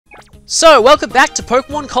So, welcome back to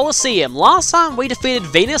Pokemon Colosseum. Last time we defeated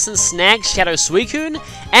Venus and snagged Shadow Suicune,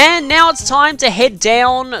 and now it's time to head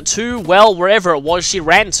down to, well, wherever it was she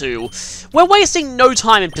ran to. We're wasting no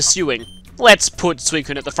time in pursuing. Let's put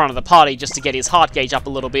Suicune at the front of the party just to get his heart gauge up a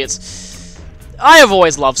little bit. I have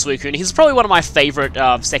always loved Suicune. He's probably one of my favourite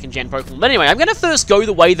second-gen Pokemon. But anyway, I'm going to first go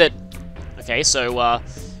the way that... Okay, so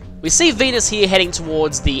we see Venus here heading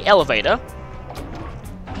towards the elevator.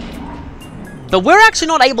 But we're actually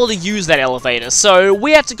not able to use that elevator, so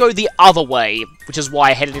we have to go the other way, which is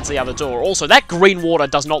why I headed into the other door. Also, that green water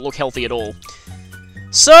does not look healthy at all.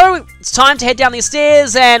 So, it's time to head down these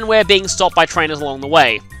stairs, and we're being stopped by trainers along the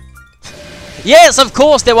way. Yes, of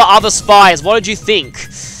course, there were other spies. What did you think?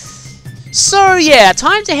 So, yeah,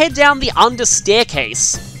 time to head down the under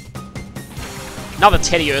staircase. Another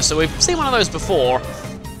Teddiursa. We've seen one of those before.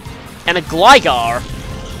 And a Gligar.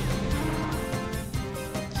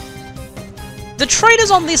 The trainers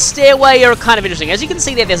on this stairway are kind of interesting. As you can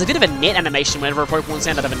see there's a bit of a net animation whenever a Pokemon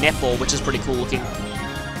stands out of a netball, which is pretty cool looking.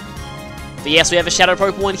 But yes, we have a Shadow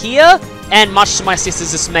Pokemon here, and much to my sister's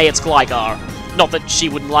dismay, it's Gligar. Not that she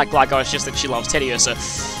wouldn't like Gligar, it's just that she loves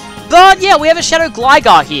Teddiursa. But yeah, we have a Shadow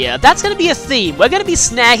Gligar here. That's going to be a theme. We're going to be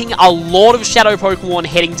snagging a lot of Shadow Pokemon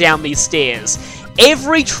heading down these stairs.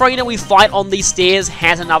 Every trainer we fight on these stairs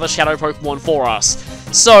has another Shadow Pokemon for us.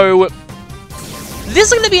 So... this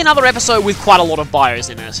is going to be another episode with quite a lot of bios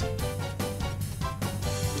in it.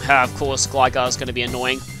 Of course, Gligar is going to be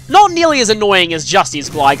annoying. Not nearly as annoying as Justy's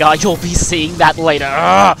Gligar. You'll be seeing that later.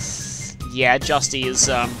 Ugh. Yeah, Justy is,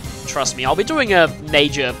 trust me, I'll be doing a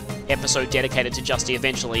major episode dedicated to Justy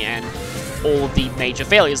eventually, and all of the major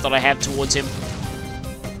failures that I have towards him.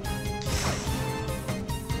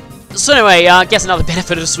 So anyway, I guess another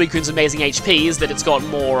benefit of Suicune's amazing HP is that it's got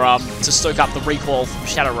more, to stoke up the recoil from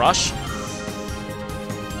Shadow Rush.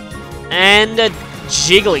 And a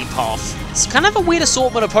Jigglypuff. It's kind of a weird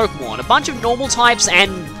assortment of Pokemon. A bunch of normal types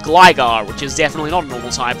and Gligar, which is definitely not a normal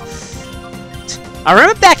type. I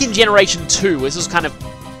remember back in Generation 2, this was kind of...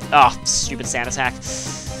 stupid sand attack.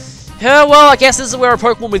 Well, I guess this is where a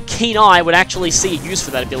Pokemon with Keen Eye would actually see a use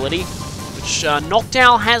for that ability. Which,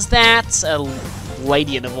 Noctowl has that.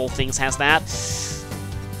 Ladian, of all things, has that.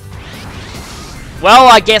 Well,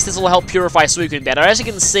 I guess this will help purify Suicune better. As you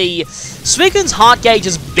can see, Suicune's heart gauge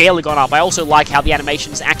has barely gone up. I also like how the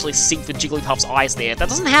animations actually sync the Jigglypuff's eyes there. That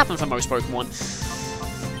doesn't happen for most Pokemon.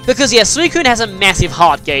 Because, yeah, Suicune has a massive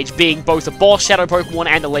heart gauge, being both a boss Shadow Pokemon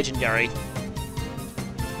and a legendary.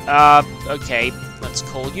 Okay, let's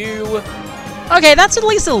call you... Okay, that's at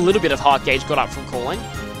least a little bit of heart gauge got up from calling.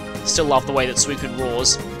 Still love the way that Suicune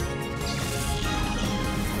roars.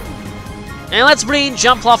 And let's bring in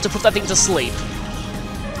Jumpluff to put that thing to sleep.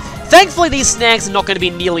 Thankfully, these snags are not going to be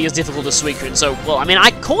nearly as difficult as Suicune, so, well, I mean,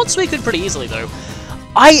 I caught Suicune pretty easily, though.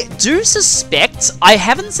 I do suspect, I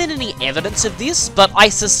haven't seen any evidence of this, but I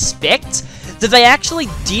suspect that they actually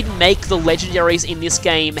did make the legendaries in this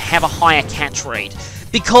game have a higher catch rate,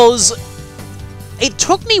 because it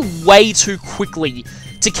took me way too quickly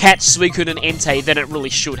to catch Suicune and Entei than it really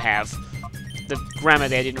should have. The grammar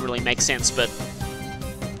there didn't really make sense, but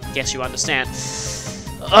I guess you understand.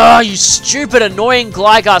 Ugh, you stupid, annoying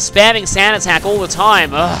Gligar spamming Sand Attack all the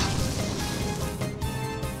time. Ugh.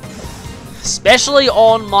 Especially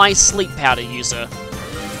on my Sleep Powder user.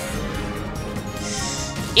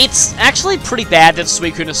 It's actually pretty bad that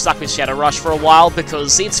Suicune is stuck with Shadow Rush for a while,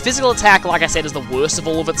 because its physical attack, like I said, is the worst of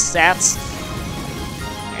all of its stats.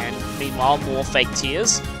 And meanwhile, more fake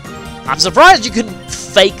tears. I'm surprised you can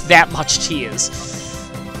fake that much tears.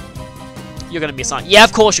 You're gonna miss, aren't you? Yeah,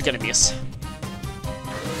 of course you're gonna miss.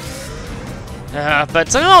 But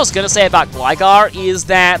something I was going to say about Gligar is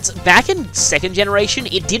that back in 2nd generation,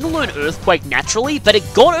 it didn't learn Earthquake naturally, but it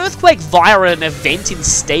got Earthquake via an event in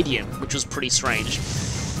Stadium, which was pretty strange.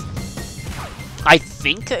 I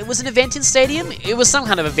think it was an event in Stadium? It was some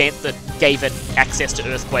kind of event that gave it access to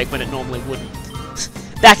Earthquake when it normally wouldn't.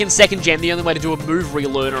 Back in 2nd gen, the only way to do a move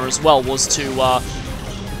relearner as well was to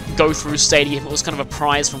go through Stadium. It was kind of a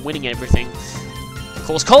prize from winning everything. Of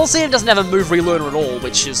course, Colosseum doesn't have a move relearner at all,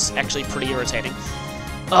 which is actually pretty irritating.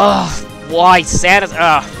 Ugh, why?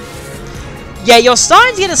 Yeah, you're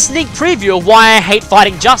starting to get a sneak preview of why I hate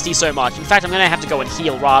fighting Justy so much. In fact, I'm going to have to go and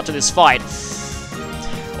heal right after this fight.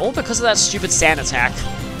 All because of that stupid Sand Attack.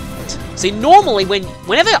 See, normally,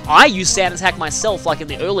 whenever I use Sand Attack myself, like in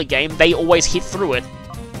the early game, they always hit through it.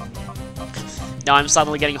 Now I'm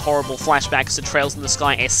suddenly getting horrible flashbacks to Trails in the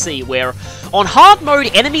Sky SC, where on hard mode,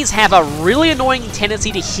 enemies have a really annoying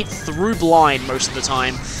tendency to hit through blind most of the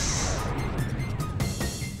time.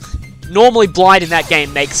 Normally, blind in that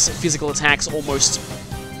game makes physical attacks almost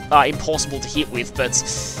impossible to hit with, but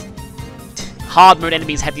hard mode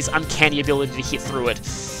enemies have this uncanny ability to hit through it.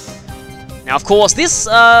 Now, of course, this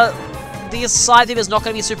side beam is not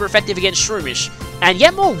going to be super effective against Shroomish. And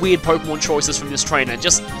yet more weird Pokemon choices from this trainer.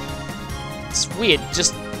 It's weird.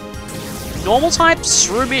 Just normal type,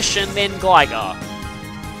 Shroomish, and then Gligar.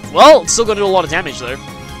 Well, it's still going to do a lot of damage, though.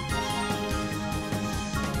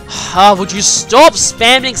 Would you stop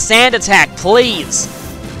spamming Sand Attack, please?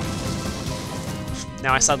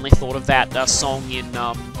 Now I suddenly thought of that song in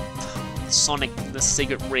Sonic the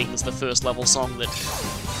Secret Rings, the first level song that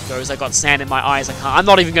goes, I got sand in my eyes, I'm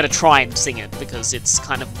not even going to try and sing it, because it's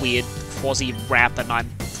kind of weird, quasi-rap, and I'm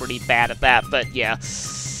pretty bad at that, but yeah.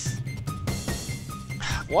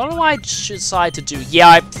 What do I decide to do? Yeah,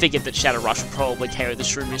 I figured that Shadow Rush would probably carry the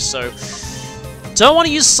Shroomish, so... Don't want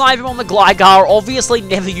to use Psybeam on the Gligar, obviously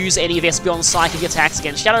never use any of Espeon's Psychic attacks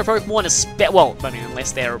against Shadow Pokemon, well, I mean,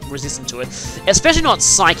 unless they're resistant to it. Especially not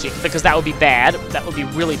Psychic, because that would be bad. That would be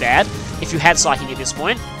really bad if you had Psychic at this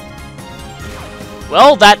point.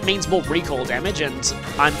 Well, that means more recoil damage, and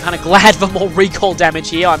I'm kind of glad for more recoil damage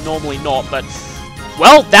here. I'm normally not, but...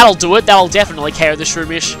 Well, that'll do it. That'll definitely carry the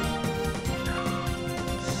Shroomish.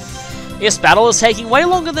 This battle is taking way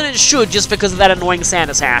longer than it should just because of that annoying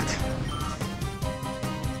Sand Attack.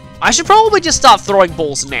 I should probably just start throwing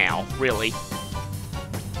balls now, really.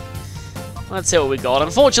 Let's see what we got.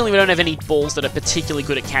 Unfortunately, we don't have any balls that are particularly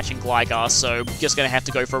good at catching Gligar, so just gonna have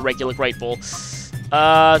to go for a regular Great Ball.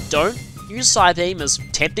 Don't use Psybeam, as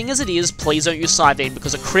tempting as it is. Please don't use Psybeam,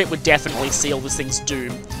 because a crit would definitely seal this thing's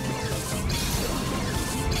doom.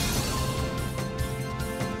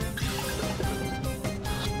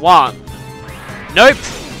 One. Nope.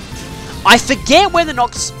 I forget when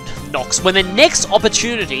the when the next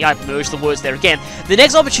opportunity, I've merged the words there again, the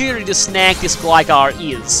next opportunity to snag this Gligar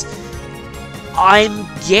is. I'm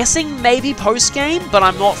guessing maybe post-game, but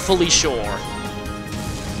I'm not fully sure.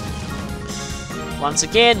 Once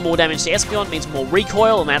again, more damage to Espeon means more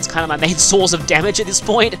recoil, and that's kind of my main source of damage at this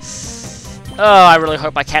point. Oh, I really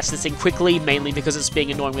hope I catch this thing quickly, mainly because it's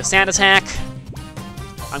being annoying with Sand Attack.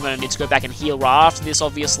 I'm going to need to go back and heal right after this,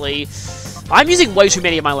 obviously. I'm using way too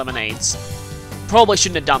many of my lemonades. Probably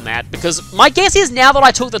shouldn't have done that, because my guess is now that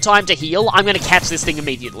I took the time to heal, I'm going to catch this thing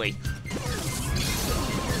immediately.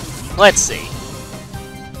 Let's see.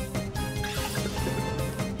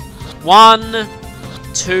 1,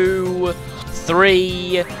 2,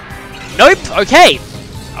 3... Nope, okay.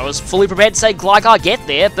 I was fully prepared to say Gligar get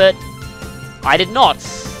there, but I did not.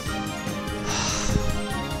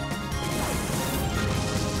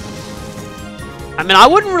 I mean, I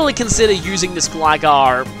wouldn't really consider using this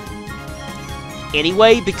Gligar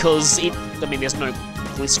anyway, because I mean, there's no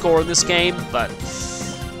Gliscor in this game, but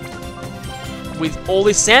with all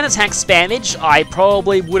this Sand Attack spammage, I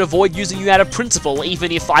probably would avoid using you out of principle,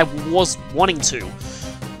 even if I was wanting to.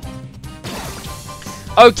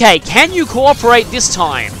 Okay, can you cooperate this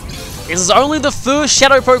time? This is only the first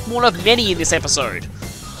Shadow Pokemon of many in this episode.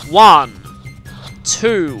 1,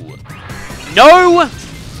 2... No!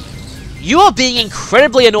 You are being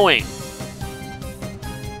incredibly annoying.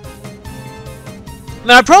 I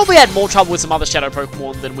mean, I probably had more trouble with some other Shadow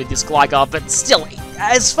Pokemon than with this Gligar, but still,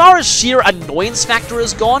 as far as sheer annoyance factor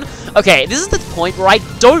has gone, okay, this is the point where I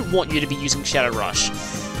don't want you to be using Shadow Rush.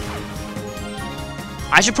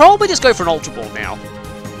 I should probably just go for an Ultra Ball now.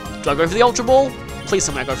 Do I go for the Ultra Ball? Please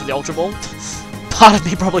tell me I go for the Ultra Ball. Part of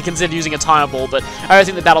me probably considered using a Timer Ball, but I don't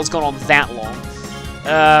think the battle's gone on that long.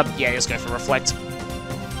 Yeah, just go for Reflect.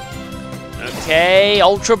 Okay,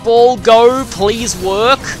 Ultra Ball, go, please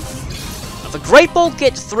work. If a Great Ball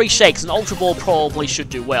gets 3 shakes, an Ultra Ball probably should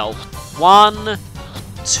do well. 1,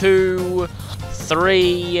 2,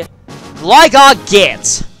 3... Gligar,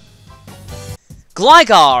 get!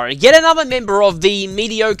 Gligar, yet another member of the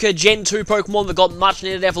mediocre Gen 2 Pokemon that got much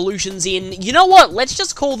needed evolutions in, you know what, let's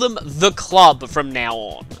just call them the Club from now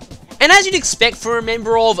on. And as you'd expect for a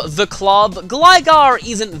member of the Club, Gligar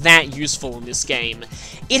isn't that useful in this game.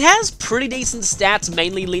 It has pretty decent stats,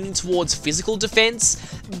 mainly leaning towards physical defense,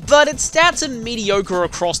 but its stats are mediocre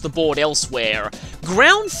across the board elsewhere.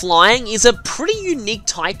 Ground Flying is a pretty unique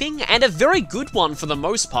typing, and a very good one for the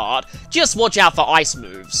most part, just watch out for ice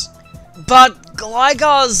moves. But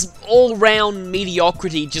Gligar's all-round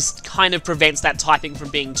mediocrity just kind of prevents that typing from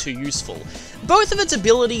being too useful. Both of its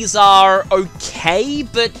abilities are okay,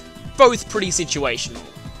 but both pretty situational.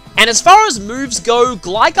 And as far as moves go,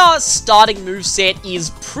 Gligar's starting moveset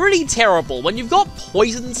is pretty terrible. When you've got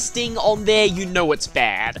Poison Sting on there, you know it's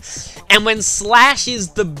bad. And when Slash is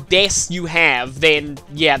the best you have, then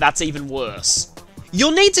yeah, that's even worse.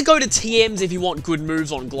 You'll need to go to TMs if you want good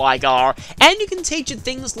moves on Gligar, and you can teach it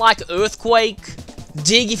things like Earthquake,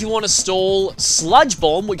 Dig if you want to stall, Sludge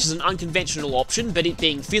Bomb, which is an unconventional option, but it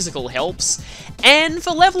being physical helps, and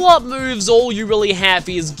for level up moves, all you really have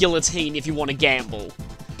is Guillotine if you want to gamble.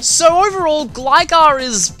 So overall, Gligar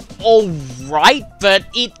is alright, but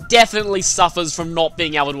it definitely suffers from not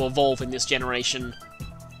being able to evolve in this generation.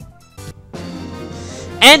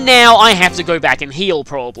 And now I have to go back and heal,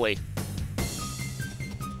 probably.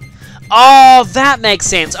 Oh, that makes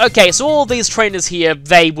sense. Okay, so all these trainers here,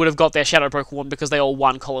 they would have got their Shadow Pokemon because they all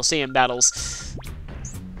won Colosseum battles.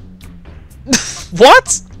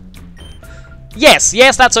 What? Yes,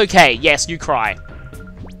 yes, that's okay. Yes, you cry.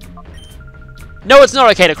 No, it's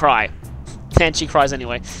not okay to cry. And she cries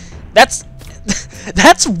anyway. That's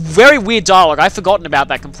that's very weird dialogue. I've forgotten about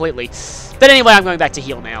that completely. But anyway, I'm going back to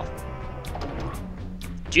heal now.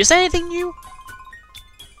 Do you say anything new?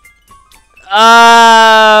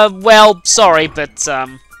 Well, sorry, but,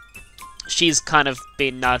 she's kind of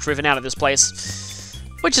been, driven out of this place,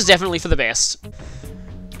 which is definitely for the best.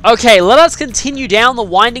 Okay, let us continue down the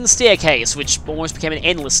winding staircase, which almost became an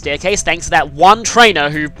endless staircase thanks to that one trainer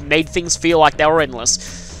who made things feel like they were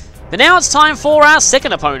endless. But now it's time for our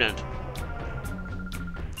second opponent.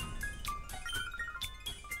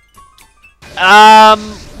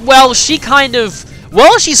 Well, she kind of...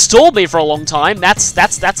 Well, she stalled me for a long time. That's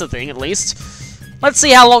a thing, at least. Let's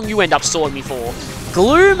see how long you end up stalling me for.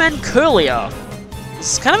 Gloom and Curlier.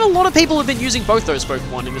 There's kind of a lot of people have been using both those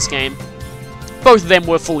Pokemon in this game. Both of them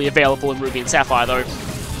were fully available in Ruby and Sapphire, though.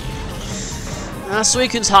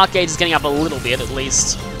 Suicune's heart gauge is getting up a little bit, at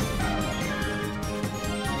least.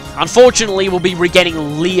 Unfortunately, we'll be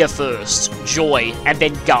regaining Leer first, Joy, and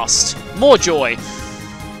then Gust. More Joy.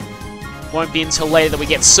 Won't be until later that we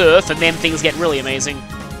get Surf, and then things get really amazing.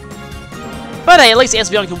 But hey, at least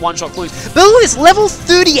Espeon can one-shot clues. But look at this, level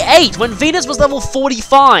 38, when Venus was level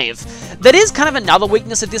 45. That is kind of another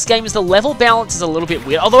weakness of this game, is the level balance is a little bit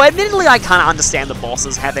weird. Although, admittedly, I kind of understand the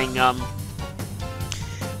bosses having,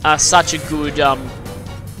 such a good,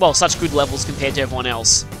 well, such good levels compared to everyone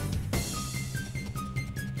else.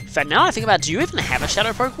 In fact, now I think about it, do you even have a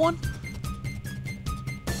Shadow Pokemon?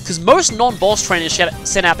 Because most non-boss trainers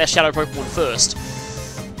send out their Shadow Pokemon first.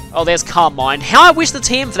 Oh, there's Carmine. How I wish the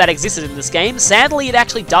TM for that existed in this game. Sadly, it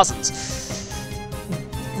actually doesn't.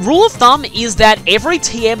 Rule of thumb is that every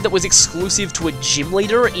TM that was exclusive to a gym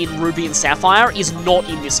leader in Ruby and Sapphire is not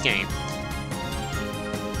in this game.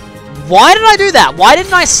 Why did I do that? Why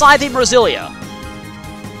didn't I Psybeam Roselia?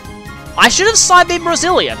 I should have Psybeam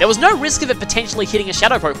Roselia. There was no risk of it potentially hitting a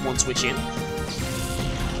Shadow Pokemon switch in.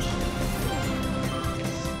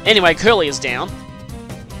 Anyway, Curly is down.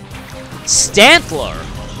 Stantler.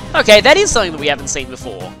 Okay, that is something that we haven't seen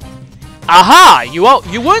before. Aha! You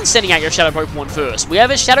weren't sending out your Shadow Pokemon first. We have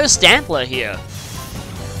a Shadow Stantler here.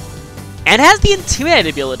 And it has the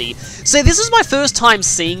Intimidate ability. So this is my first time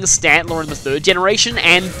seeing Stantler in the 3rd generation,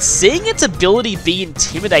 and seeing its ability be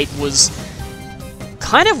Intimidate was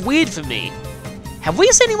kind of weird for me. Have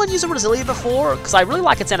we seen anyone use a Roselia before? Because I really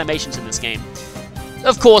like its animations in this game.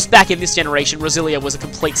 Of course, back in this generation, Roselia was a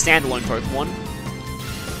complete standalone Pokemon.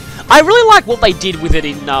 I really like what they did with it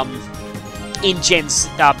in Gen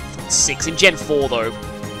 6. In Gen 4, though,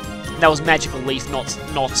 that was Magical Leaf, not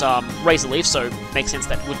Razor Leaf, so makes sense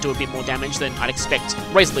that would do a bit more damage than I'd expect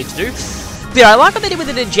Razor Leaf to do. But yeah, I like what they did with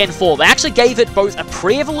it in Gen 4. They actually gave it both a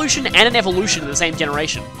pre-evolution and an evolution in the same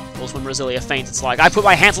generation. Of course, when Roselia faints, it's like, I put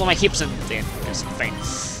my hands on my hips and then just faint.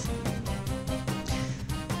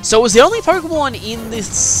 So it was the only Pokemon in this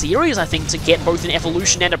series, I think, to get both an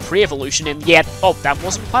evolution and a pre-evolution, and yet, oh, that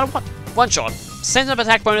wasn't quite a one-shot. Send-up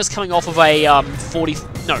attack bonus coming off of a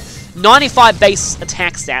 95 base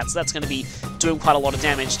attack stats. So that's going to be doing quite a lot of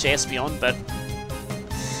damage to Espeon, but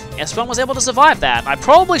Espeon was able to survive that. I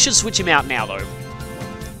probably should switch him out now, though.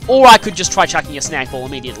 Or I could just try chucking a Snag Ball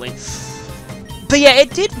immediately. But yeah, it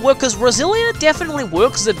did work, because Roselia definitely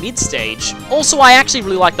works as a mid-stage. Also, I actually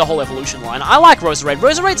really like the whole evolution line. I like Roserade.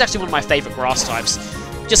 Roserade's actually one of my favourite grass types.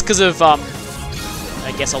 Just because of, I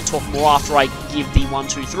guess I'll talk more after I give the 1,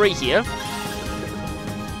 2, 3 here.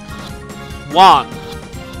 1,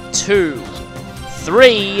 2,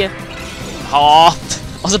 3. Oh,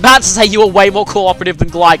 I was about to say you were way more cooperative than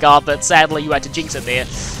Gligar, but sadly you had to jinx it there.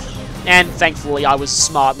 And thankfully I was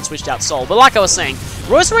smart and switched out Soul. But like I was saying,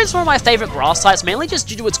 Roserade's one of my favourite grass types, mainly just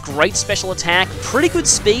due to its great special attack, pretty good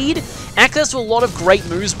speed, access to a lot of great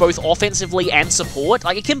moves both offensively and support.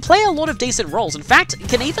 Like, it can play a lot of decent roles. In fact, it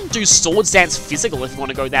can even do Swords Dance physical if you want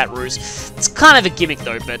to go that route. It's kind of a gimmick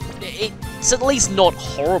though, but it's at least not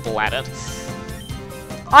horrible at it.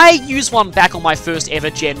 I used one back on my first ever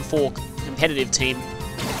Gen 4 competitive team.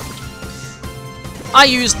 I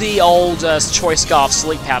used the old Choice Scarf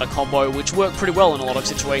Sleep Powder combo, which worked pretty well in a lot of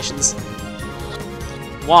situations.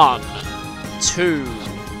 1, 2,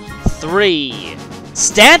 3...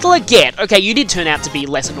 Stantler get! Okay, you did turn out to be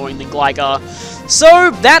less annoying than Gligar.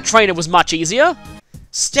 So, that trainer was much easier.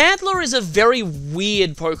 Stantler is a very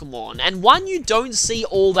weird Pokemon, and one you don't see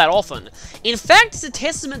all that often. In fact, it's a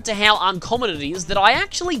testament to how uncommon it is that I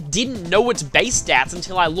actually didn't know its base stats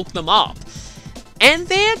until I looked them up. And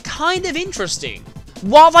they're kind of interesting.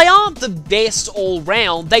 While they aren't the best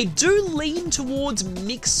all-round, they do lean towards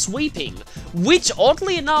mixed sweeping, which,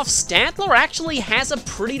 oddly enough, Stantler actually has a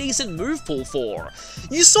pretty decent move pool for.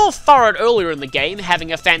 You saw Furret earlier in the game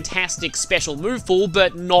having a fantastic special move pool,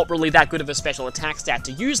 but not really that good of a special attack stat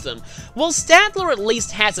to use them, while Stantler at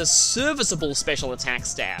least has a serviceable special attack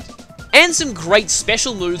stat. And some great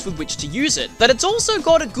special moves with which to use it, but it's also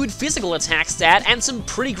got a good physical attack stat and some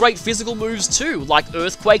pretty great physical moves too, like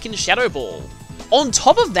Earthquake and Shadow Ball. On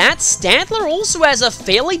top of that, Stantler also has a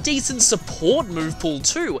fairly decent support move pool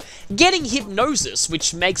too, getting Hypnosis,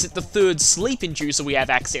 which makes it the third sleep inducer we have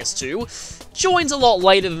access to. Joins a lot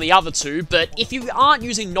later than the other two, but if you aren't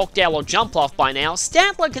using Knockdown or Jumpluff by now,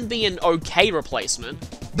 Stantler can be an okay replacement.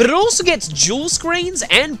 But it also gets Dual Screens,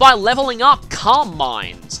 and by leveling up, Calm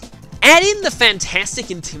Mind. Add in the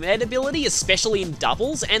fantastic Intimidate ability, especially in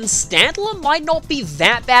doubles, and Stantler might not be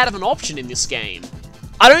that bad of an option in this game.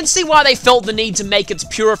 I don't see why they felt the need to make its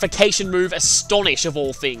purification move Astonish of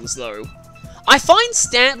all things, though. I find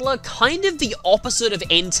Stantler kind of the opposite of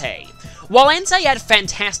Entei. While Entei had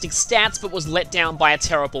fantastic stats but was let down by a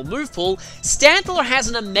terrible move pool, Stantler has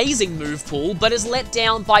an amazing move pool but is let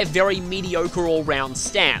down by very mediocre all-round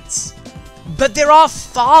stats. But there are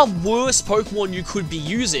far worse Pokemon you could be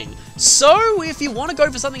using, so if you want to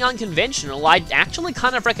go for something unconventional, I'd actually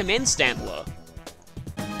kind of recommend Stantler.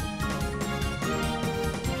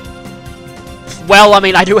 Well, I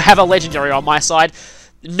mean, I do have a Legendary on my side.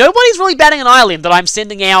 Nobody's really batting an eyelid that I'm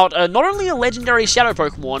sending out not only a Legendary Shadow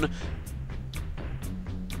Pokemon,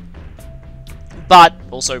 but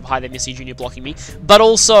also, hi there, Missy Jr. blocking me, but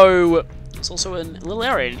also, there's also a little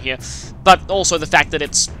area in here, but also the fact that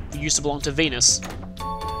it's used to belong to Venus.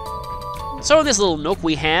 So in this little nook,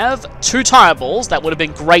 we have 2 Tire Balls. That would have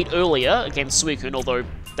been great earlier against Suicune, although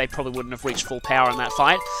they probably wouldn't have reached full power in that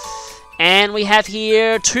fight. And we have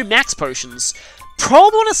here 2 Max Potions.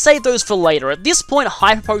 Probably want to save those for later. At this point,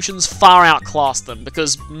 Hyper Potions far outclass them,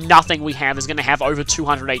 because nothing we have is going to have over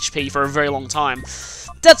 200 HP for a very long time.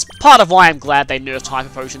 That's part of why I'm glad they nerfed Hyper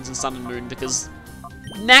Potions in Sun and Moon, because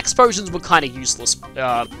Max Potions were kind of useless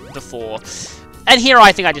before. And here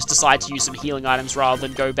I think I just decided to use some healing items rather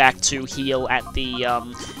than go back to heal at the,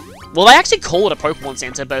 well, they actually call it a Pokemon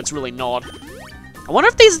Center, but it's really not. I wonder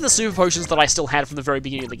if these are the Super Potions that I still had from the very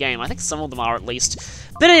beginning of the game. I think some of them are, at least.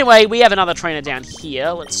 But anyway, we have another trainer down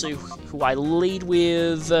here. Let's see who I lead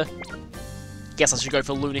with. Guess I should go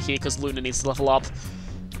for Luna here, because Luna needs to level up.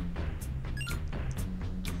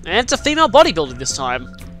 And it's a female bodybuilder this time.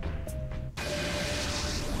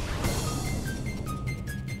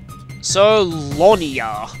 So,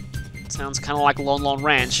 Lonia. Sounds kind of like Lon Lon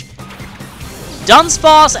Ranch.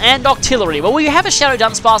 Dunsparce and Octillery. Well, we have a Shadow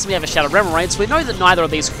Dunsparce and we have a Shadow Remoraid, so we know that neither of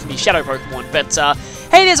these can be Shadow Pokemon, but,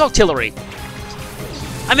 hey, there's Octillery.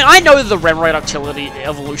 I mean, I know that the Remoraid Octillery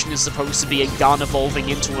evolution is supposed to be a gun evolving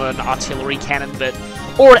into an artillery cannon, but...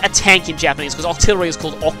 or a tank in Japanese, because Octillery is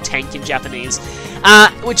called Octank in Japanese.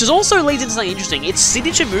 Which is also leads into something interesting. Its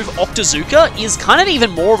signature move, Octazooka, is kind of even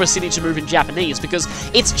more of a signature move in Japanese, because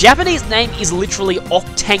its Japanese name is literally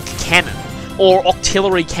Octank Cannon, or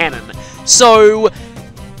Octillery Cannon. So,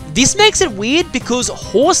 this makes it weird because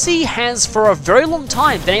Horsey has, for a very long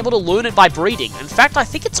time, been able to learn it by breeding. In fact, I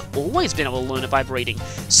think it's always been able to learn it by breeding.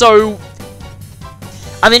 So,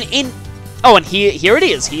 I mean, oh, and here it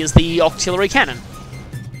is. Here's the Octillery Cannon.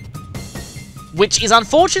 Which is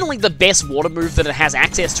unfortunately the best water move that it has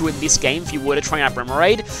access to in this game if you were to train up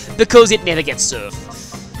Remoraid, because it never gets Surf.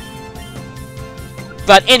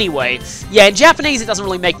 But anyway, yeah, in Japanese it doesn't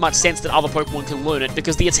really make much sense that other Pokemon can learn it,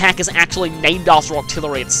 because the attack is actually named after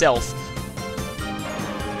Octillery itself.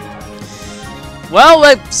 Well,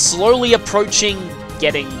 we're slowly approaching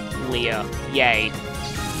getting Leer. Yay.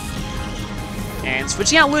 And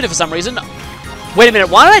switching out Luna for some reason. Wait a minute,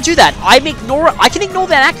 why did I do that? I can ignore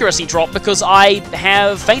that accuracy drop because I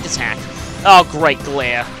have Feint Attack. Oh, great,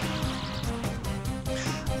 Glare.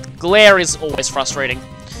 Glare is always frustrating.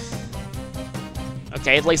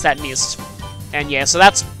 Okay, at least that missed. And yeah, so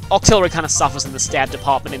that's... Octillery kind of suffers in the stab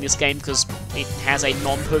department in this game because it has a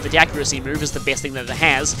non-perfect accuracy move is the best thing that it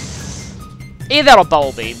has. Either that or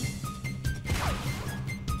Bubble Beam.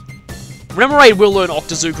 Remoraid will learn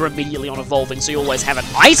Octazooka immediately on evolving, so you always have an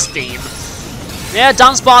Ice Beam. Yeah,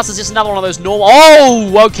 Dunsparce is just another one of those normal...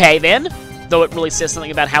 Oh, okay then. Though it really says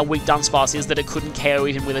something about how weak Dunsparce is that it couldn't KO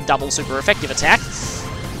even with a double super effective attack.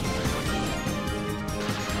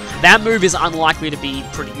 That move is unlikely to be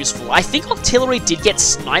pretty useful. I think Octillery did get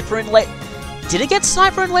Sniper in late... Did it get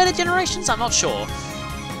Sniper in later generations? I'm not sure.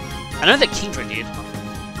 I know that Kingdra did.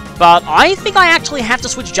 But I think I actually have to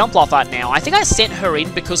switch Jumpluff out now. I think I sent her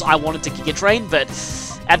in because I wanted to Giga Drain, but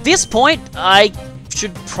at this point, I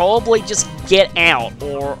should probably just get out.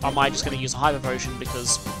 Or am I just going to use a Hyper Potion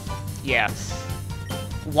because, yeah.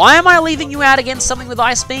 Why am I leaving you out against something with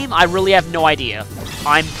Ice Beam? I really have no idea.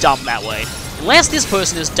 I'm dumb that way. Unless this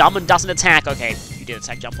person is dumb and doesn't attack. Okay, you did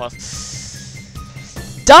attack Jumpluff.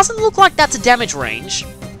 Doesn't look like that's a damage range.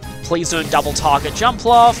 Please don't double target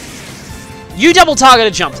Jumpluff. You double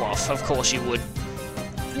targeted Jumpluff, of course you would.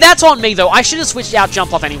 That's on me though, I should have switched out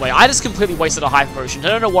Jumpluff anyway. I just completely wasted a Hyper Potion. I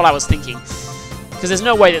don't know what I was thinking. Because there's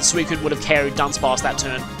no way that Suicune would have carried Dunsparce that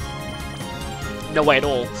turn. No way at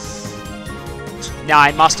all. Now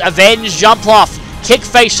I must avenge Jumpluff!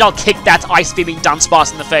 Kickface shall kick that Ice Beaming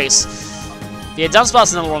Dunsparce in the face. Yeah, Dunsparce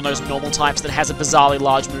is another one of those normal types that has a bizarrely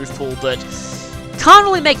large move pool, but can't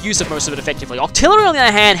really make use of most of it effectively. Octillery, on the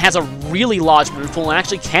other hand, has a really large move pool and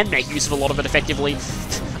actually can make use of a lot of it effectively.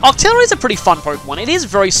 Octillery is a pretty fun Pokemon. It is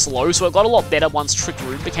very slow, so it got a lot better once Trick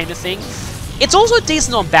Room became a thing. It's also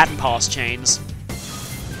decent on Baton Pass chains.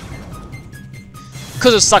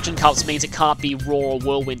 Because of Suction Cups means it can't be Raw or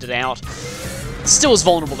Whirlwinded out. It still is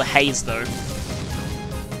vulnerable to Haze, though.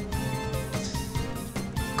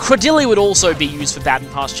 Credilli would also be used for Baton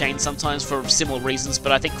Pass chains sometimes for similar reasons,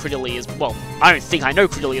 but I think Credilli is, well, I don't think I know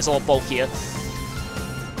Credilli is a lot bulkier.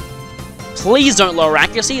 Please don't lower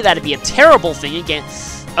accuracy, that'd be a terrible thing again.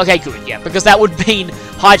 Okay, good, yeah, because that would mean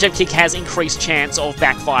High Jump Kick has increased chance of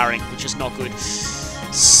backfiring, which is not good.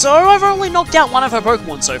 So I've only knocked out one of her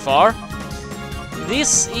Pokemon so far.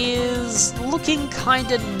 This is looking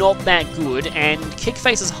kinda not that good, and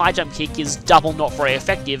Kickface's High Jump Kick is double not very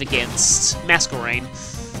effective against Masquerain.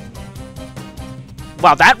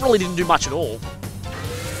 Wow, that really didn't do much at all.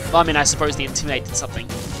 Well, I mean, I suppose the Intimidate did something.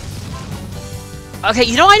 Okay,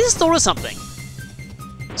 you know, I just thought of something.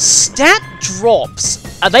 Stat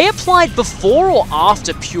drops, are they applied before or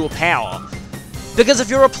after Pure Power? Because if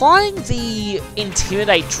you're applying the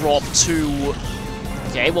Intimidate drop to...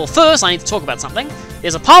 Okay, well, first I need to talk about something.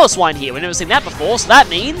 There's a Piloswine here, we've never seen that before, so that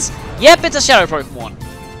means, yep, it's a Shadow Pokemon.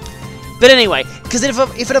 But anyway, because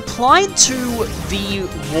if it applied to the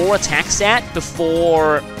raw attack stat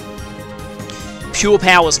before Pure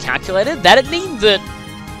Power was calculated, that'd mean that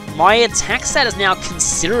my attack stat is now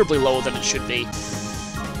considerably lower than it should be.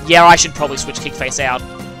 Yeah, I should probably switch Kickface out.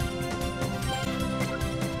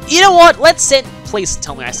 You know what? Let's send... Please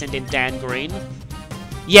tell me I send in Dan Green.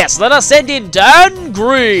 Yes, let us send in Dan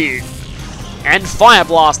Green! And Fire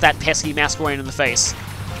Blast that pesky Masquerain in the face.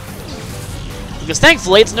 Because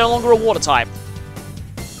thankfully, it's no longer a water type.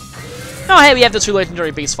 Oh, hey, we have the two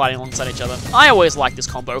legendary beasts fighting alongside each other. I always like this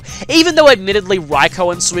combo. Even though, admittedly,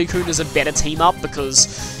 Raikou and Suicune is a better team-up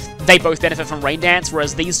because they both benefit from Rain Dance,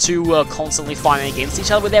 whereas these two are constantly fighting against each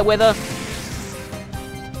other with their weather.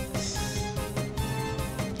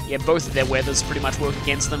 Yeah, both of their weathers pretty much work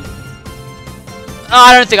against them.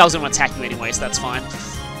 I don't think I was going to attack you anyway, so that's fine.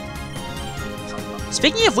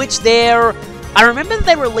 Speaking of which, I remember that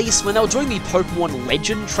they released, when they were doing the Pokemon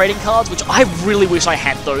Legend trading cards, which I really wish I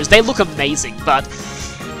had those. They look amazing, but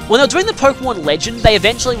when they were doing the Pokemon Legend, they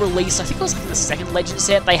eventually released, I think it was like the second Legend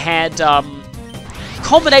set, they had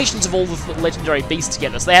combinations of all the legendary beasts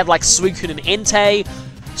together. So they had like Suicune and Entei,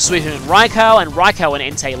 Suicune and Raikou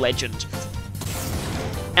and Entei Legend.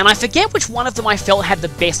 And I forget which one of them I felt had the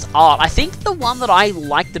best art. I think the one that I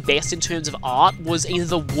liked the best in terms of art was either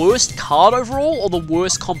the worst card overall or the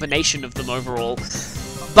worst combination of them overall.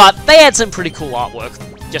 But they had some pretty cool artwork.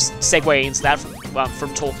 Just segue into that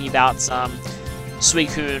from talking about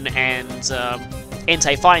Suicune and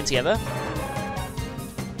Entei fighting together.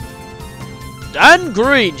 Dan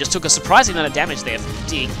Green just took a surprising amount of damage there from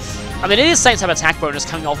Dig. I mean, it is same type attack bonus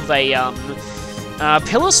coming off of a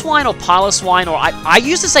Piloswine or Piloswine, or I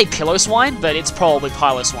used to say Piloswine, but it's probably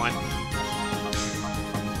Piloswine.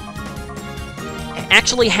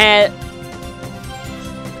 Actually had...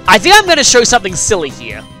 I think I'm going to show something silly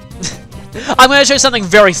here. I'm going to show something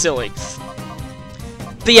very silly.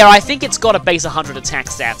 But yeah, I think it's got a base 100 attack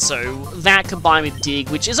stat, so that combined with Dig,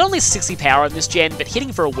 which is only 60 power in this gen, but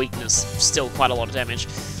hitting for a weakness, still quite a lot of damage.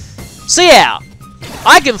 So yeah,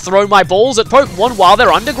 I can throw my balls at Pokemon while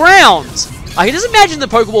they're underground! I can just imagine the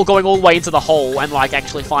Pokeball going all the way into the hole and, like,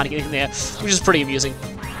 actually finding it in there, which is pretty amusing.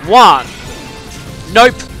 1,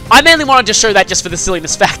 Nope. I mainly wanted to show that just for the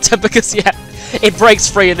silliness factor, because, yeah, it breaks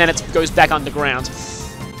free and then it goes back underground.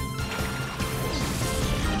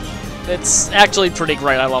 It's actually pretty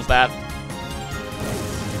great, I love that.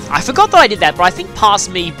 I forgot that I did that, but I think Past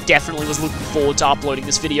Me definitely was looking forward to uploading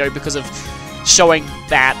this video because of showing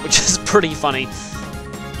that, which is pretty funny.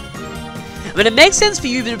 I mean, it makes sense for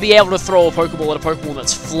you to be able to throw a Pokeball at a Pokemon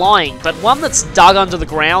that's flying, but one that's dug under the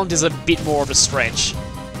ground is a bit more of a stretch.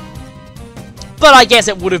 But I guess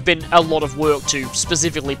it would have been a lot of work to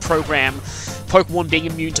specifically program Pokemon being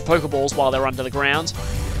immune to Pokeballs while they're under the ground.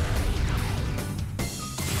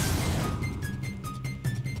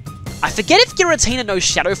 I forget if Giratina knows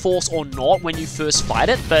Shadow Force or not when you first fight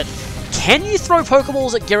it, but can you throw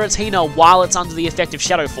Pokeballs at Giratina while it's under the effect of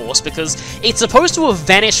Shadow Force? Because it's supposed to have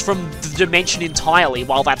vanished from the dimension entirely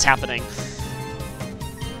while that's happening.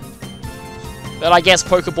 But I guess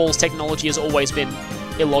Pokeball's technology has always been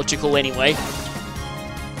illogical anyway.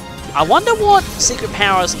 I wonder what Secret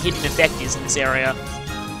Power's hidden effect is in this area.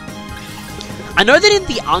 I know that in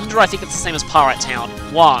the Under, I think it's the same as Pirate Town.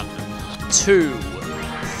 1, 2,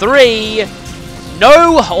 3...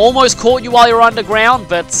 No! Almost caught you while you're underground,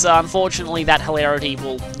 but unfortunately that hilarity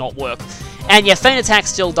will not work. And yeah, Feint Attack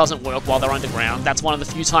still doesn't work while they're underground. That's one of the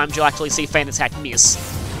few times you'll actually see Feint Attack miss.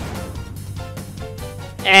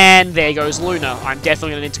 And there goes Luna. I'm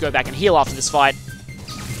definitely going to need to go back and heal after this fight.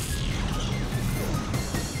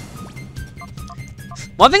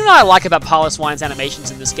 One thing that I like about Piloswine's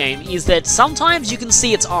animations in this game is that sometimes you can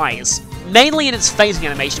see its eyes. Mainly in its fainting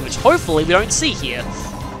animation, which hopefully we don't see here.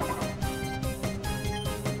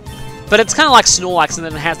 But it's kind of like Snorlax, and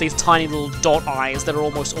then it has these tiny little dot eyes that are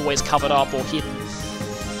almost always covered up or hidden.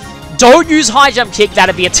 Don't use High Jump Kick,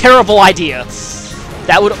 that'd be a terrible idea.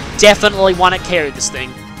 That would definitely one-hit KO this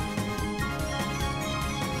thing.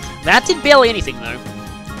 That did barely anything, though.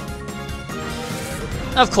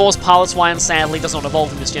 Of course, Piloswine sadly does not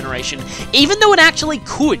evolve in this generation, even though it actually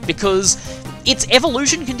could, because its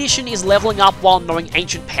evolution condition is leveling up while knowing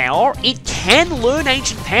Ancient Power. It can learn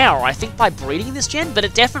Ancient Power, I think by breeding this gen, but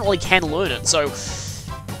it definitely can learn it, so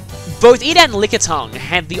both it and Lickitung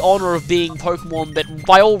had the honor of being Pokemon that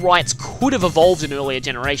by all rights could have evolved in earlier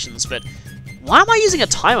generations, but why am I using a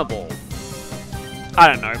Timer Ball? I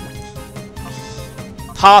don't know.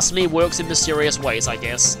 Past Me works in mysterious ways, I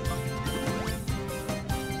guess.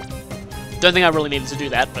 Don't think I really needed to do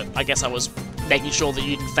that, but I guess I was making sure that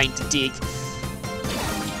you didn't feint to Dig.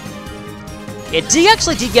 Yeah, Dig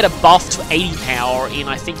actually did get a buff to 80 power in,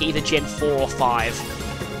 I think, either Gen 4 or 5.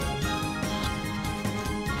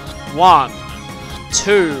 1,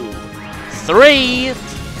 2, 3...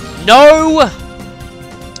 No!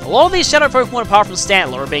 A lot of these Shadow Pokemon, apart from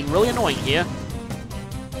Stantler, are being really annoying here.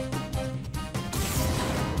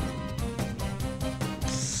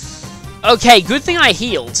 Okay, good thing I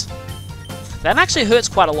healed. That actually hurts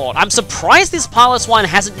quite a lot. I'm surprised this Piloswine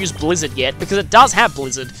hasn't used Blizzard yet, because it does have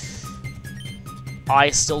Blizzard.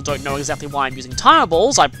 I still don't know exactly why I'm using Timer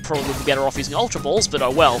Balls. I probably would be better off using Ultra Balls, but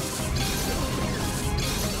oh well.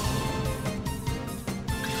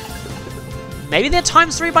 Maybe they're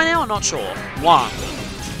 ×3 by now? I'm not sure. 1.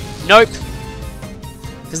 Nope.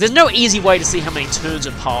 Because there's no easy way to see how many turns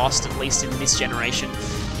have passed, at least in this generation.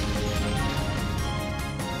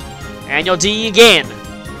 And you're D again.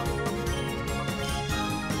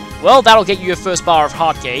 Well, that'll get you your first bar of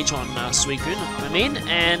Heart Gauge on Suicune,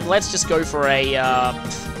 and let's just go for a,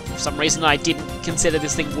 for some reason I didn't consider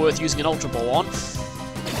this thing worth using an Ultra Ball on.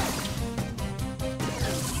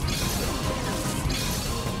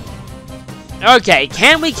 Okay,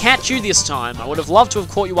 can we catch you this time? I would have loved to have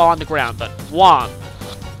caught you while underground, but 1,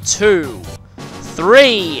 2,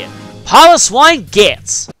 3, Piloswine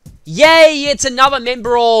gets! Yay, it's another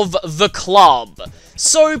member of the club!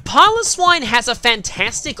 So, Piloswine has a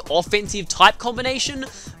fantastic offensive type combination,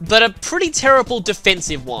 but a pretty terrible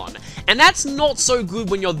defensive one. And that's not so good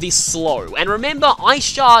when you're this slow. And remember, Ice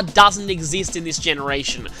Shard doesn't exist in this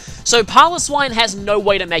generation, so Piloswine has no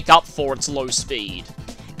way to make up for its low speed.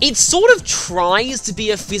 It sort of tries to be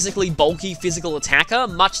a physically bulky physical attacker,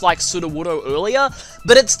 much like Sudowoodo earlier,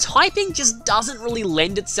 but its typing just doesn't really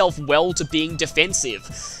lend itself well to being defensive.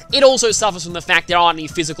 It also suffers from the fact there aren't any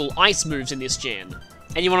physical ice moves in this gen.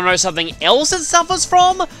 And you want to know something else it suffers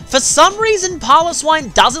from? For some reason,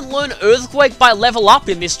 Piloswine doesn't learn Earthquake by level up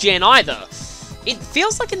in this gen either. It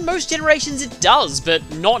feels like in most generations it does, but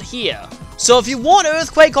not here. So if you want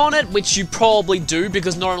Earthquake on it, which you probably do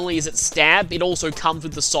because not only is it Stab, it also comes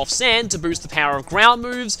with the Soft Sand to boost the power of ground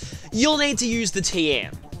moves, you'll need to use the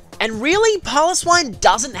TM. And really, Piloswine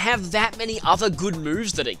doesn't have that many other good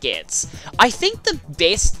moves that it gets. I think the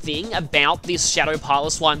best thing about this Shadow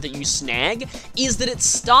Piloswine that you snag is that it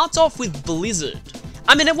starts off with Blizzard.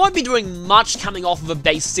 I mean, it won't be doing much coming off of a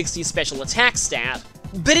base 60 special attack stat,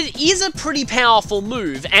 but it is a pretty powerful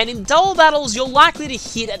move, and in double battles, you're likely to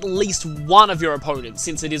hit at least one of your opponents,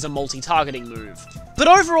 since it is a multi-targeting move. But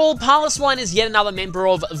overall, Piloswine is yet another member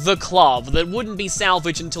of the club that wouldn't be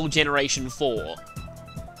salvaged until Generation 4.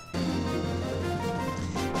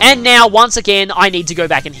 And now, once again, I need to go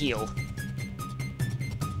back and heal.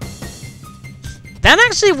 That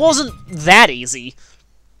actually wasn't that easy.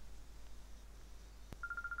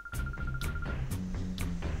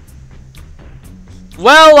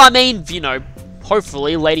 Well, I mean, you know,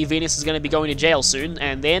 hopefully Lady Venus is going to be going to jail soon,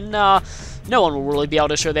 and then, no one will really be able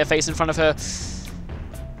to show their face in front of her.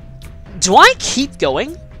 Do I keep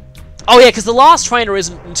going? Oh yeah, because the last trainer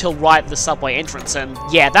isn't until right at the subway entrance, and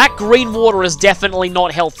yeah, that green water is definitely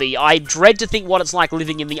not healthy. I dread to think what it's like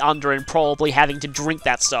living in the Under and probably having to drink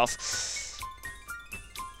that stuff.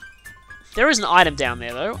 There is an item down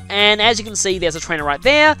there, though, and as you can see, there's a trainer right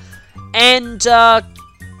there, and,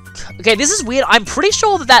 okay, this is weird. I'm pretty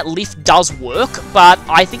sure that that lift does work, but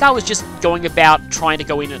I think I was just going about trying to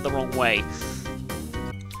go in it the wrong way.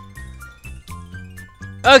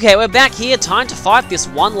 Okay, we're back here. Time to fight this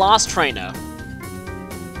one last trainer.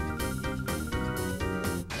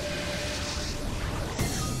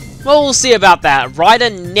 Well, we'll see about that.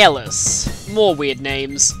 Ryder Nellis. More weird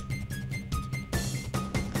names.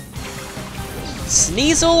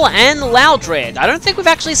 Sneasel and Loudred. I don't think we've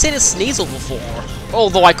actually seen a Sneasel before.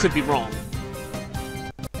 Although I could be wrong.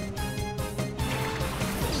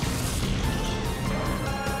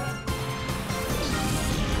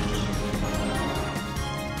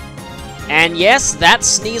 And yes, that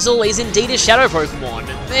Sneasel is indeed a Shadow Pokemon.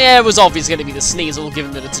 Yeah, it was obvious going to be the Sneasel,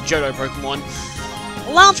 given that it's a Johto Pokemon.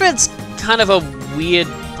 Loudred's kind of a weird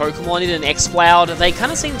Pokemon in an X-Cloud. They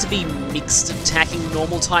kind of seem to be mixed attacking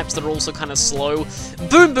normal types that are also kind of slow.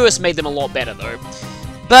 Boom Burst made them a lot better, though.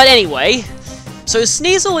 But anyway, so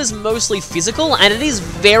Sneasel is mostly physical, and it is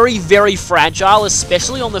very, very fragile,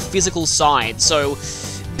 especially on the physical side. So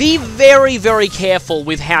be very, very careful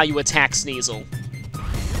with how you attack Sneasel,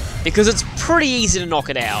 because it's pretty easy to knock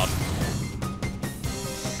it out.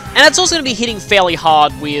 And it's also going to be hitting fairly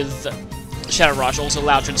hard with Shadow Rush. Also,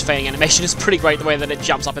 Loudred's fading animation is pretty great, the way that it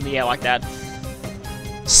jumps up in the air like that.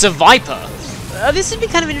 Seviper. This would be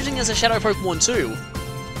kind of interesting as a Shadow Pokemon too.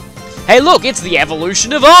 Hey look, it's the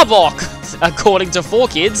evolution of Arbok! According to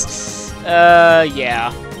 4Kids.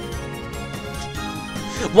 Yeah.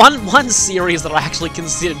 One series that I actually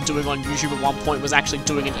considered doing on YouTube at one point was actually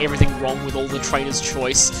doing an everything wrong with all the Trainer's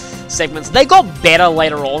Choice segments. They got better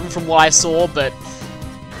later on from what I saw, but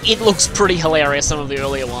it looks pretty hilarious, some of the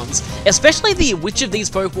earlier ones. Especially the which of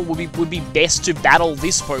these Pokemon would be best to battle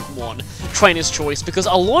this Pokemon, Trainer's Choice, because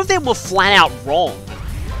a lot of them were flat out wrong.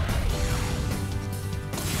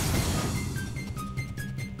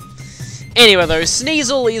 Anyway though,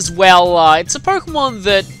 Sneasel is, well, it's a Pokemon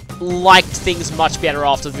that liked things much better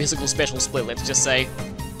after the physical special split, let's just say.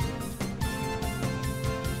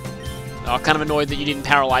 Oh, kind of annoyed that you didn't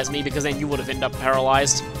paralyze me, because then you would have ended up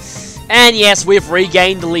paralyzed. And yes, we've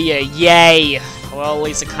regained Leah, yay! Well, at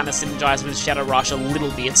least it kind of synergized with Shadow Rush a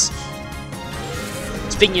little bit.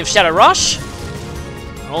 Speaking of Shadow Rush,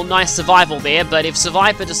 well, nice survival there, but if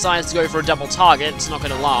Seviper decides to go for a double target, it's not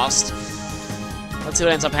going to last. Let's see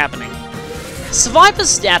what ends up happening.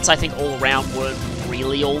 Seviper's stats, I think, all around weren't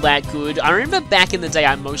really all that good. I remember back in the day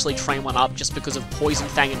I mostly trained one up just because of Poison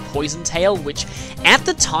Fang and Poison Tail, which at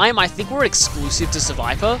the time I think were exclusive to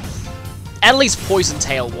Seviper. At least Poison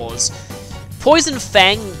Tail was. Poison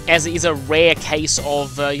Fang, as is a rare case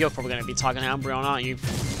of, you're probably going to be targeting Umbreon, aren't you?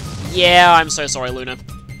 Yeah, I'm so sorry, Luna.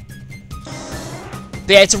 But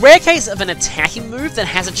yeah, it's a rare case of an attacking move that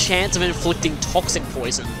has a chance of inflicting toxic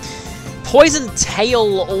poison. Poison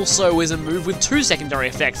Tail also is a move with 2 secondary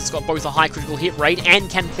effects. It's got both a high critical hit rate and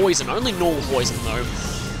can poison, only normal poison though.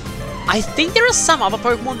 I think there are some other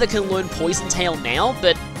Pokemon that can learn Poison Tail now,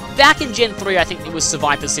 but back in Gen 3 I think it was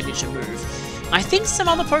Seviper's signature move. I think some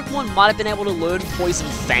other Pokemon might have been able to learn Poison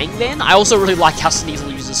Fang then. I also really like how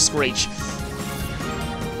Sneasel uses Screech.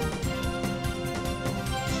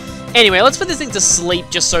 Anyway, let's put this thing to sleep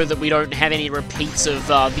just so that we don't have any repeats of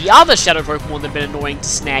the other Shadow Pokemon that have been annoying to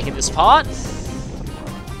snag in this part.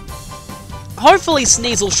 Hopefully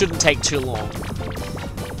Sneasel shouldn't take too long.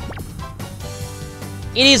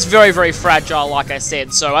 It is very, very fragile, like I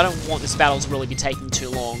said, so I don't want this battle to really be taking too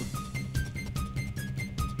long.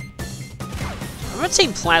 I remember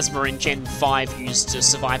Team Plasma in Gen 5 used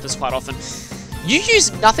Sevipers quite often. You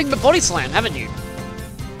used nothing but Body Slam, haven't you?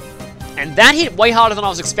 And that hit way harder than I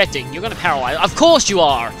was expecting. You're gonna paralyze. Of course you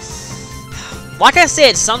are! Like I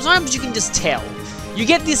said, sometimes you can just tell. You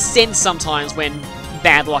get this sense sometimes when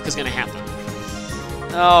bad luck is gonna happen.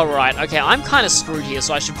 Alright, okay, I'm kind of screwed here,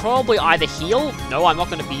 so I should probably either heal. No, I'm not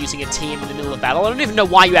going to be using a TM in the middle of battle. I don't even know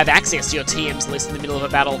why you have access to your TM's list in the middle of a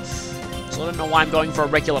battle. So I don't know why I'm going for a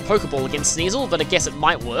regular Pokeball against Sneasel, but I guess it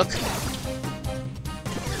might work.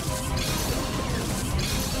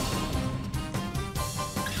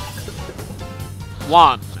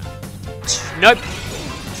 One. Nope.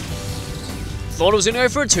 Thought it was going to go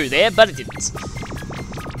for a 2 there, but it didn't.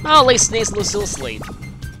 Well, at least Sneasel is still asleep.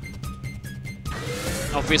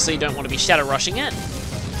 Obviously, don't want to be Shadow Rushing it.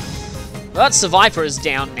 But Survivor is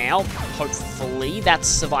down now. Hopefully, that's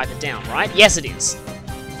Survivor down, right? Yes, it is.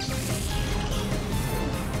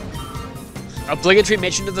 Obligatory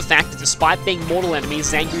mention of the fact that despite being mortal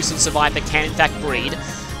enemies, Zangoose and Survivor can in fact breed.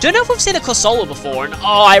 Don't know if we've seen a Corsola before, and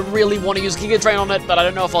oh, I really want to use Giga Drain on it, but I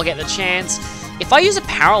don't know if I'll get the chance. If I use a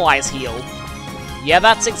Paralyze Heal, yeah,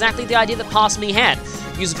 that's exactly the idea that Past Me had.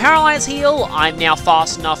 Use a Paralyze Heal, I'm now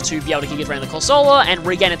fast enough to be able to Giga Drain the Corsola and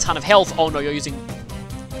regain a ton of health. Oh no, you're using...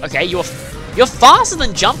 Okay, you're faster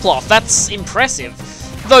than Jumpluff, that's impressive.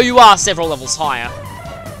 Though you are several levels higher.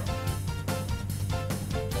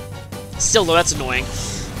 Still though, that's annoying.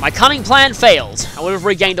 My cunning plan failed. I would have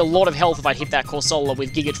regained a lot of health if I hit that Corsola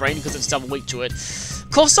with Giga Drain because it's double weak to it.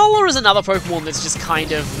 Corsola is another Pokemon that's just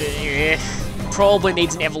kind of... probably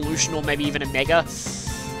needs an evolution or maybe even a Mega.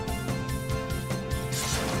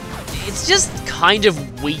 It's just kind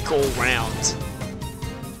of weak all round.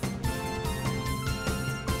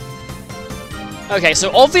 Okay,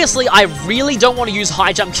 so obviously I really don't want to use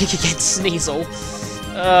High Jump Kick against Sneasel.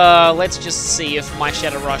 Let's just see if my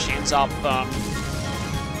Shadow Rush ends up,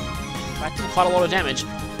 backing quite a lot of damage.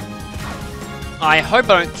 I hope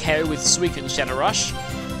I don't KO with Suicune's Shadow Rush.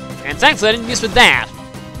 And thankfully I didn't miss with that.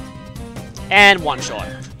 And one-shot.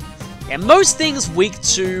 Yeah, most things weak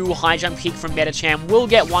to High Jump Kick from Metacham will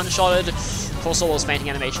get one-shotted. Corsola's fainting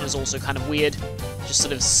animation is also kind of weird. Just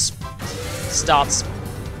sort of starts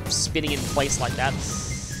spinning in place like that.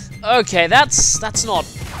 Okay, that's not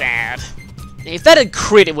bad. If that had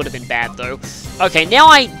crit, it would have been bad, though. Okay, now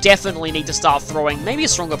I definitely need to start throwing maybe a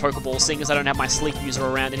stronger Pokeball, seeing as I don't have my Sleep User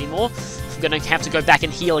around anymore. I'm gonna have to go back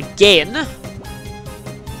and heal again.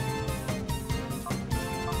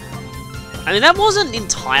 I mean, that wasn't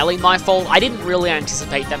entirely my fault. I didn't really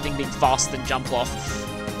anticipate that thing being faster than Jumpluff.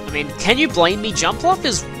 I mean, can you blame me? Jumpluff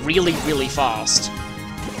is really, really fast.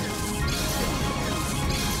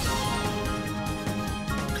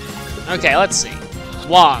 Okay, let's see.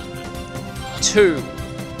 1, 2,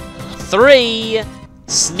 3...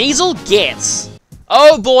 Sneasel gets.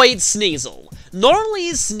 Oh boy, it's Sneasel. Not only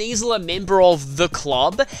is Sneasel a member of the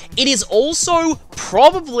club, it is also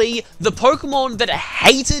probably the Pokemon that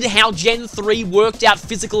hated how Gen 3 worked out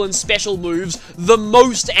physical and special moves the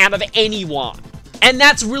most out of anyone. And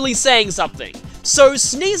that's really saying something. So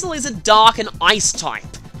Sneasel is a Dark and Ice type,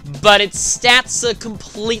 but its stats are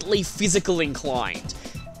completely physical inclined.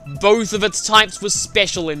 Both of its types were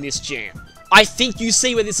special in this gen. I think you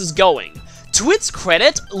see where this is going. To its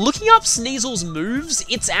credit, looking up Sneasel's moves,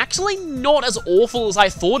 it's actually not as awful as I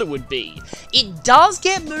thought it would be. It does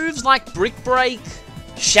get moves like Brick Break,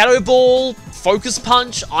 Shadow Ball, Focus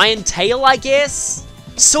Punch, Iron Tail, I guess.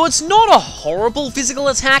 So it's not a horrible physical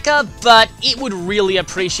attacker, but it would really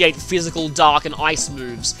appreciate physical Dark and Ice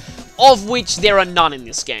moves, of which there are none in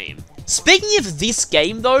this game. Speaking of this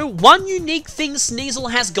game though, one unique thing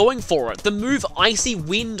Sneasel has going for it, the move Icy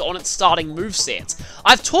Wind on its starting moveset.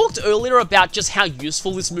 I've talked earlier about just how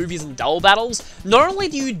useful this move is in double battles. Not only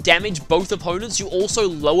do you damage both opponents, you also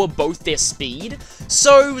lower both their speed.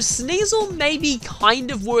 So Sneasel may be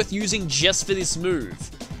kind of worth using just for this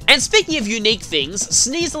move. And speaking of unique things,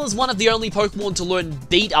 Sneasel is one of the only Pokemon to learn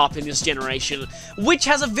Beat Up in this generation, which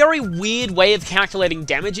has a very weird way of calculating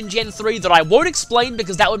damage in Gen 3 that I won't explain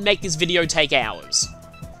because that would make this video take hours.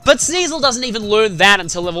 But Sneasel doesn't even learn that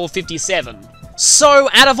until level 57. So,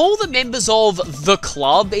 out of all the members of the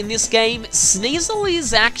club in this game, Sneasel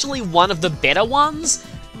is actually one of the better ones,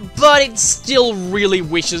 but it still really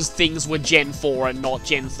wishes things were Gen 4 and not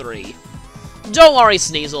Gen 3. Don't worry,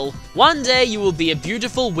 Sneasel. One day you will be a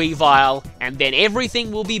beautiful Weavile, and then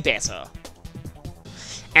everything will be better.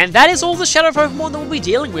 And that is all the Shadow Pokemon that we'll be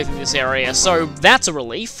dealing with in this area, so that's a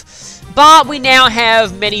relief. But we now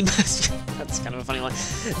have many... That's kind of a funny one.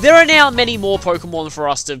 There are now many more Pokemon for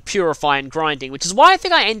us to purify and grinding, which is why I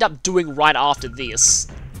think I end up doing right after this.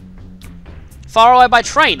 Far away by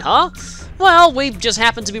train, huh? Well, we just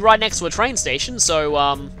happen to be right next to a train station,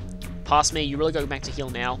 so, past me. You really go back to heal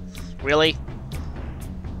now. Really?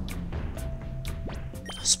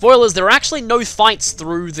 Spoilers, there are actually no fights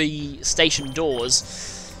through the station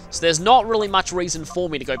doors, so there's not really much reason for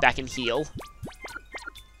me to go back and heal.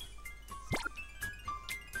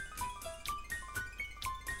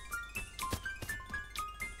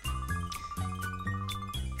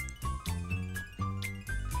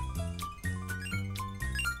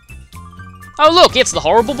 Oh look, it's the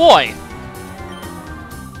horrible boy!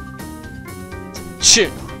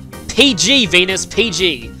 Shoot. PG, Venus,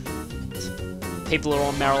 PG. People who are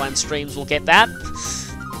on Maryland streams will get that.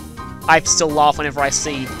 I still laugh whenever I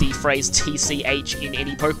see the phrase TCH in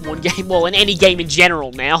any Pokemon game, well, in any game in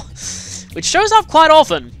general now, which shows up quite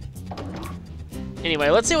often. Anyway,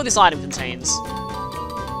 let's see what this item contains.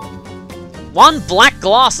 1 black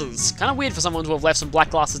glasses. Kind of weird for someone to have left some black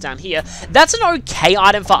glasses down here. That's an okay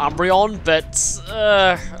item for Umbreon, but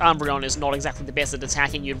Umbreon is not exactly the best at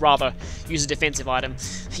attacking. You'd rather use a defensive item.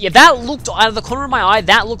 Yeah, that looked, out of the corner of my eye,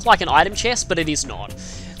 that looked like an item chest, but it is not.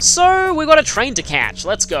 So, we've got a train to catch.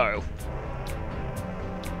 Let's go.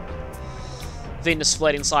 Venus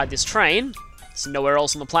fled inside this train. There's nowhere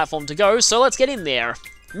else on the platform to go, so let's get in there.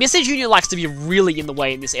 Mr. Junior likes to be really in the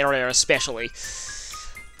way in this area, especially.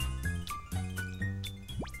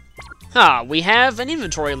 We have an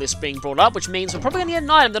inventory list being brought up, which means we're probably going to get an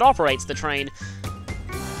item that operates the train.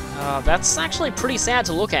 That's actually pretty sad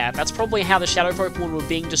to look at. That's probably how the Shadow Pokemon were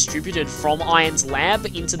being distributed from Iron's lab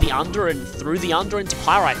into the Under and through the Under into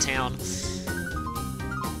Pyrite Town.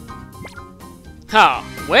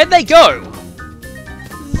 Where'd they go?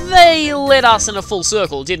 They led us in a full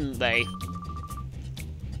circle, didn't they?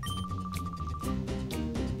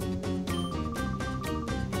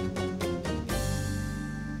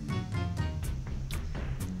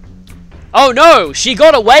 Oh no! She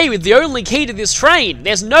got away with the only key to this train!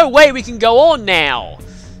 There's no way we can go on now!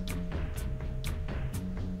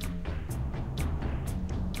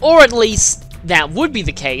 Or at least, that would be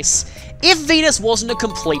the case if Venus wasn't a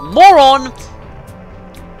complete moron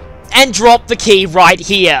and dropped the key right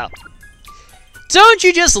here. Don't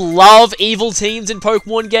you just love evil teams in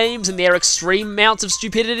Pokemon games and their extreme amounts of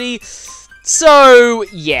stupidity? So,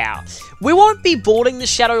 yeah. We won't be boarding the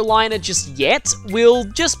Shadow Liner just yet, we'll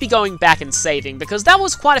just be going back and saving, because that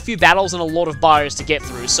was quite a few battles and a lot of bios to get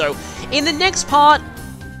through, so in the next part,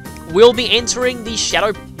 we'll be entering the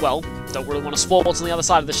Shadow... well, don't really want to spoil what's on the other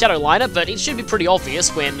side of the Shadow Liner, but it should be pretty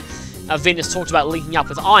obvious when Venus talked about linking up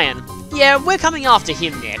with Iron. Yeah, we're coming after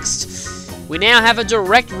him next. We now have a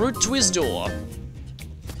direct route to his door,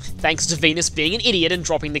 thanks to Venus being an idiot and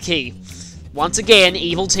dropping the key. Once again,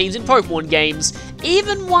 evil teams in Pokemon games,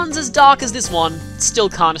 even ones as dark as this one, still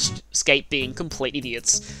can't escape being complete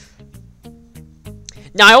idiots.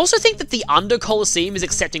 Now, I also think that the Under Colosseum is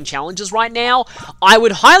accepting challenges right now. I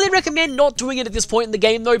would highly recommend not doing it at this point in the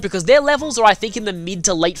game, though, because their levels are, I think, in the mid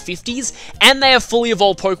to late 50s, and they are fully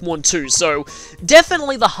evolved Pokemon too, so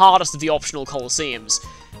definitely the hardest of the optional Colosseums.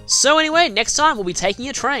 So anyway, next time we'll be taking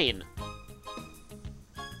a train.